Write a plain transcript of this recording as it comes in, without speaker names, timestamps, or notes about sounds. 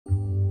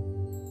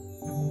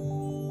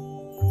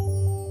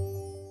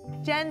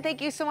Jen, thank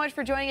you so much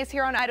for joining us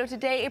here on Idaho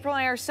Today. April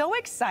and I are so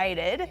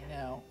excited. I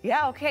know.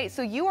 Yeah, okay,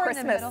 so you are in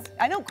the middle.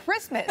 I know,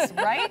 Christmas,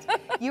 right?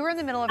 You were in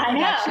the middle of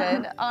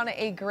production on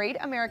a great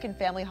American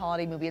family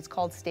holiday movie. It's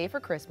called Stay for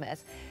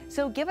Christmas.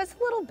 So give us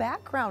a little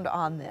background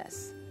on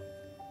this.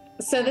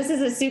 So this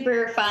is a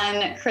super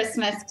fun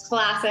Christmas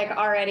classic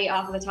already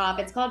off the top.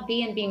 It's called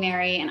B&B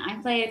Merry, and I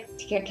play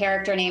a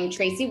character named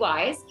Tracy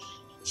Wise.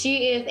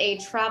 She is a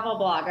travel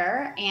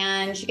blogger,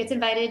 and she gets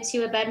invited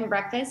to a bed and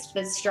breakfast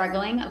that's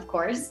struggling, of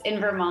course, in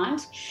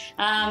Vermont.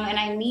 And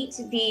I meet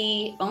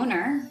the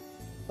owner,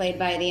 played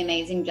by the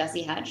amazing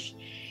Jesse Hutch,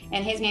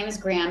 and his name is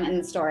Graham in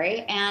the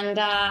story. And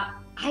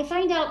I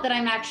find out that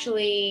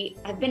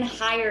I've been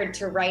hired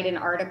to write an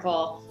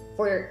article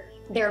for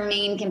their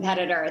main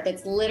competitor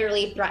that's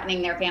literally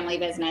threatening their family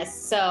business.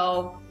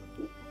 So,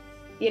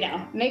 you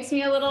know, makes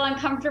me a little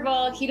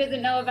uncomfortable. He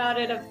doesn't know about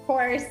it, of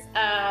course.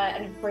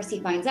 And of course he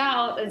finds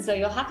out. And so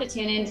you'll have to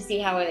tune in to see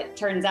how it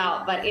turns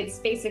out. But it's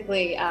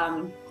basically,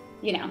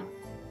 you know,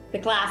 the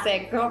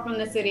classic girl from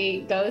the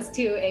city goes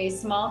to a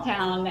small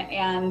town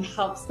and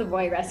helps the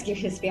boy rescue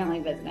his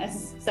family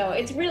business. So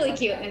it's really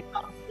cute. And it's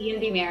called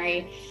B&B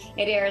Merry.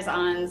 It airs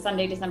on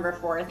Sunday, December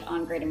 4th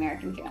on Great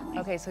American Family.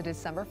 Okay, so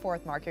December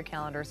 4th, mark your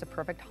calendar. It's a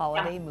perfect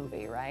holiday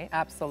movie, right?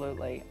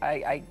 Absolutely.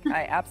 I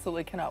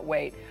absolutely cannot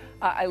wait.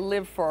 I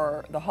live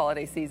for the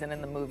holiday season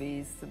and the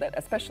movies,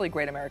 especially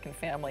Great American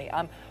Family.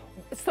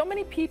 So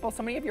many people,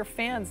 so many of your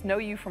fans know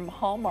you from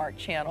Hallmark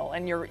Channel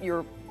and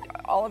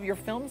all of your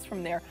films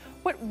from there.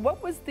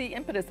 What was the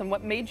impetus and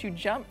what made you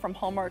jump from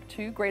Hallmark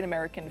to Great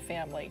American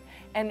Family?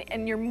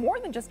 And you're more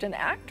than just an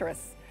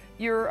actress.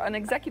 You're an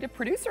executive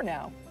producer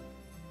now.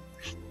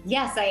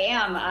 Yes, I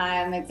am.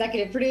 I'm an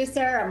executive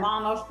producer, a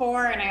mom of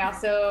 4, and I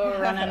also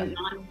run a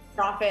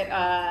nonprofit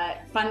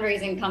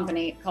fundraising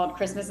company called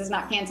Christmas Is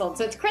Not Canceled.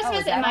 So it's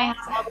Christmas at my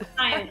house all the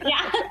time.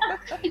 Yeah,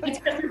 it's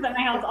Christmas at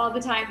my house all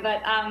the time.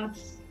 But,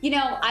 you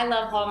know, I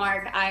love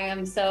Hallmark. I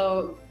am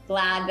so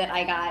glad that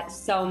I got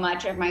so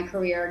much of my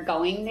career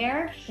going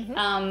there.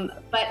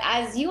 But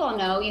as you all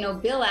know,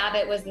 Bill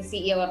Abbott was the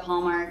CEO of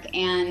Hallmark,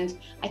 and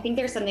I think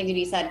there's something to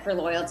be said for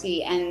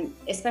loyalty, and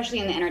especially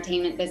in the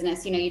entertainment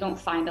business, you don't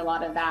find a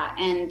lot of that.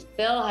 And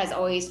Bill has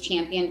always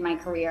championed my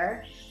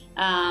career,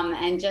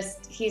 and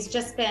he's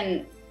just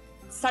been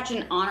such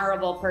an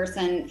honorable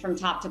person from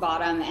top to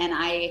bottom, and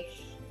I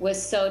was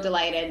so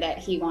delighted that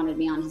he wanted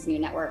me on his new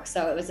network.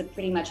 So it was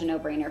pretty much a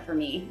no-brainer for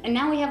me. And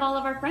now we have all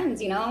of our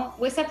friends,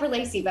 except for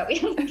Lacey, but we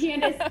have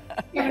Candace,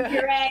 Puree,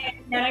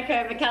 and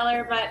Danica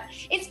McKellar. But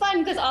it's fun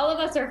because all of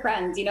us are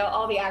friends,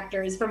 all the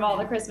actors from all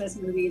the Christmas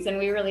movies, and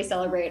we really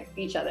celebrate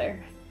each other.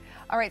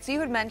 All right, so you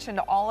had mentioned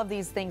all of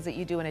these things that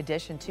you do in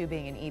addition to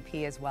being an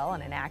EP as well,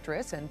 and an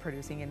actress and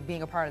producing and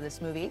being a part of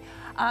this movie.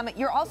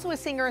 You're also a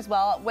singer as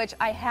well, which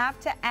I have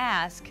to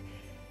ask,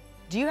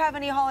 do you have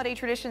any holiday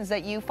traditions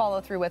that you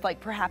follow through with, like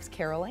perhaps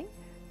caroling?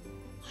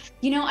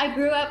 I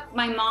grew up,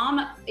 my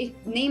mom,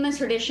 name a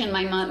tradition,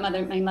 my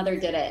mother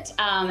did it.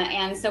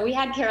 And so we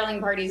had caroling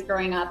parties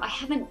growing up. I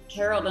haven't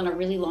caroled in a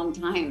really long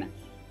time,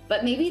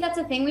 but maybe that's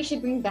a thing we should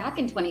bring back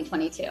in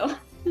 2022.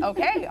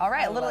 Okay, all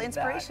right, a little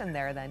inspiration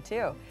there then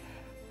too.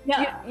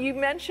 Yeah. You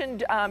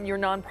mentioned your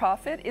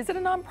nonprofit. Is it a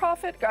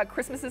nonprofit?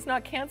 Christmas Is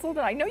Not Canceled?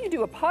 And I know you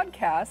do a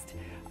podcast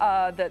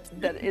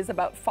that is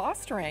about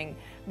fostering,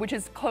 which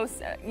is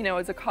close,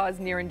 is a cause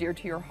near and dear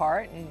to your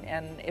heart.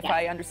 And if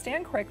I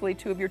understand correctly,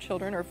 2 of your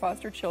children are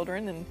foster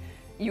children, and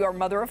you are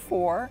mother of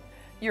 4.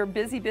 You're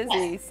busy.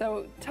 Yes.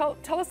 So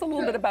tell us a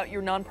little bit about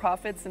your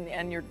nonprofits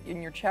and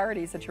your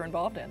charities that you're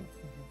involved in.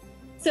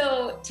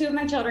 So 2 of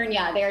my children,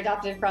 they're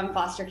adopted from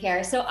foster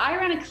care. So I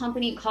run a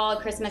company called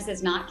Christmas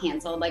Is Not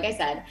Canceled, like I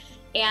said,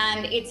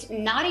 and it's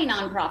not a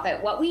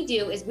nonprofit. What we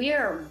do is we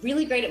are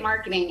really great at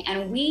marketing,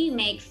 and we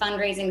make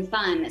fundraising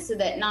fun so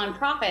that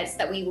nonprofits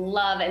that we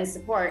love and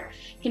support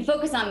can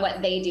focus on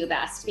what they do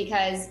best.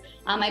 Because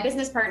my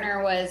business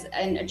partner was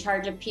in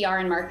charge of PR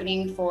and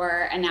marketing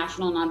for a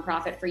national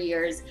nonprofit for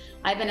years.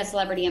 I've been a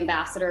celebrity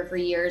ambassador for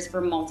years for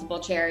multiple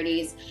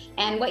charities.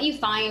 And what you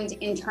find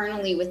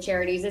internally with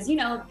charities is,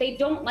 they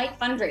don't like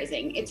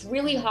fundraising. It's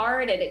really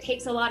hard and it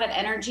takes a lot of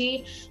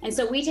energy. And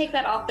so we take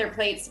that off their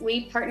plates.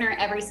 We partner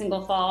every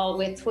single fall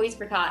with Toys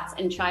for Tots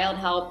and Child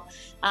Help.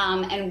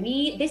 And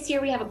this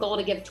year we have a goal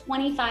to give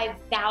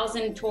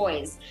 25,000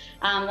 toys.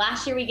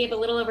 Last year we gave a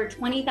little over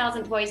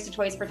 20,000 toys to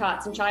Toys for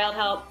Tots and Child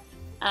Help.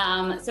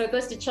 So it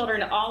goes to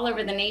children all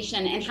over the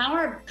nation. And how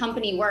our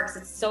company works,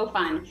 it's so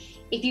fun.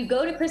 If you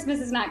go to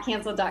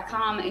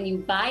christmasisnotcanceled.com and you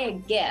buy a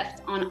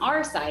gift on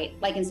our site,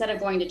 like instead of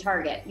going to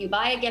Target, you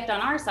buy a gift on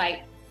our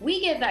site,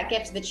 we give that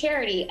gift to the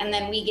charity, and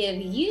then we give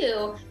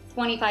you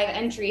 25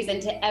 entries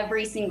into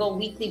every single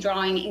weekly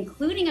drawing,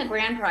 including a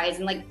grand prize.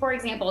 And like, for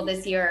example,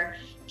 this year,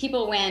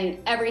 people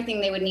win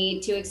everything they would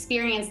need to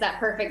experience that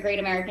perfect Great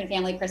American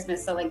Family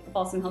Christmas. So like the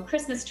Balsam Hill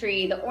Christmas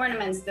tree, the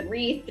ornaments, the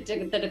wreath,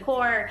 the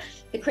decor,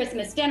 the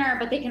Christmas dinner,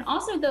 but they can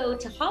also go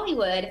to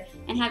Hollywood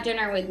and have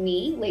dinner with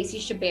me, Lacey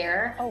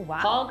Chabert,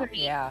 Paul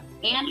Green,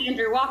 and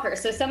Andrew Walker.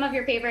 So some of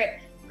your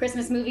favorite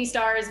Christmas movie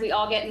stars, we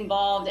all get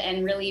involved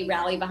and really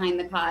rally behind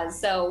the cause.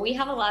 So we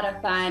have a lot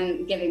of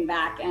fun giving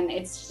back, and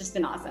it's just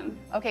been awesome.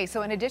 Okay,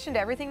 so in addition to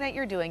everything that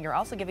you're doing, you're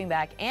also giving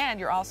back, and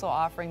you're also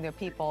offering the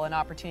people an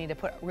opportunity to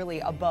put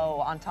really a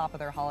bow on top of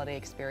their holiday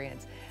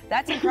experience.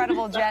 That's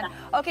incredible, Jen.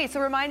 Okay,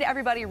 so remind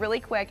everybody really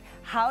quick,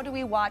 how do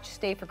we watch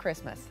Stay for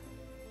Christmas?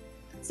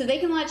 So they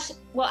can watch,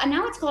 well, and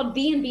now it's called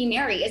B&B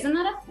Merry. Isn't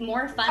that a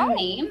more fun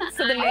name?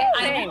 So the name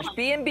changed,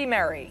 B&B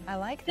Merry. I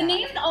like that. The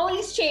names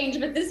always change,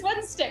 but this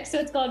one sticks. So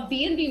it's called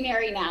B&B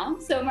Merry now.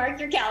 So mark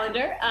your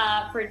calendar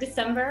for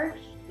December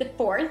the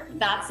 4th.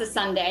 That's a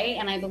Sunday,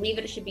 and I believe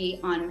it should be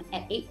on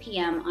at 8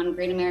 p.m. on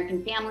Great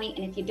American Family.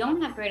 And if you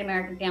don't have Great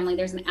American Family,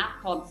 there's an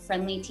app called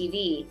Friendly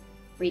TV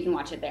where you can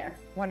watch it there.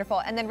 Wonderful.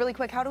 And then really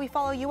quick, how do we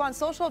follow you on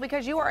social?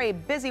 Because you are a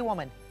busy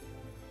woman.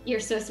 You're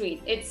so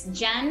sweet. It's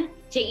Jen,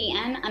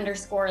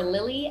 Jen_Lilley,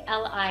 Lilley.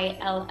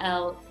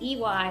 And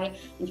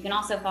you can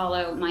also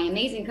follow my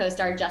amazing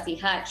co-star, Jessie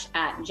Hutch,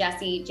 at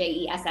Jessie,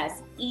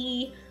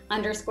 JESSE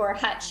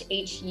 _Hutch,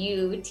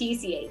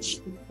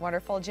 HUTCH.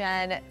 Wonderful,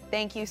 Jen.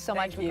 Thank you so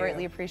much. We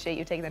greatly appreciate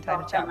you taking the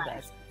time to chat with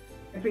us.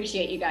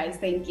 Appreciate you guys.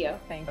 Thank you.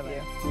 Thank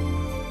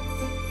you.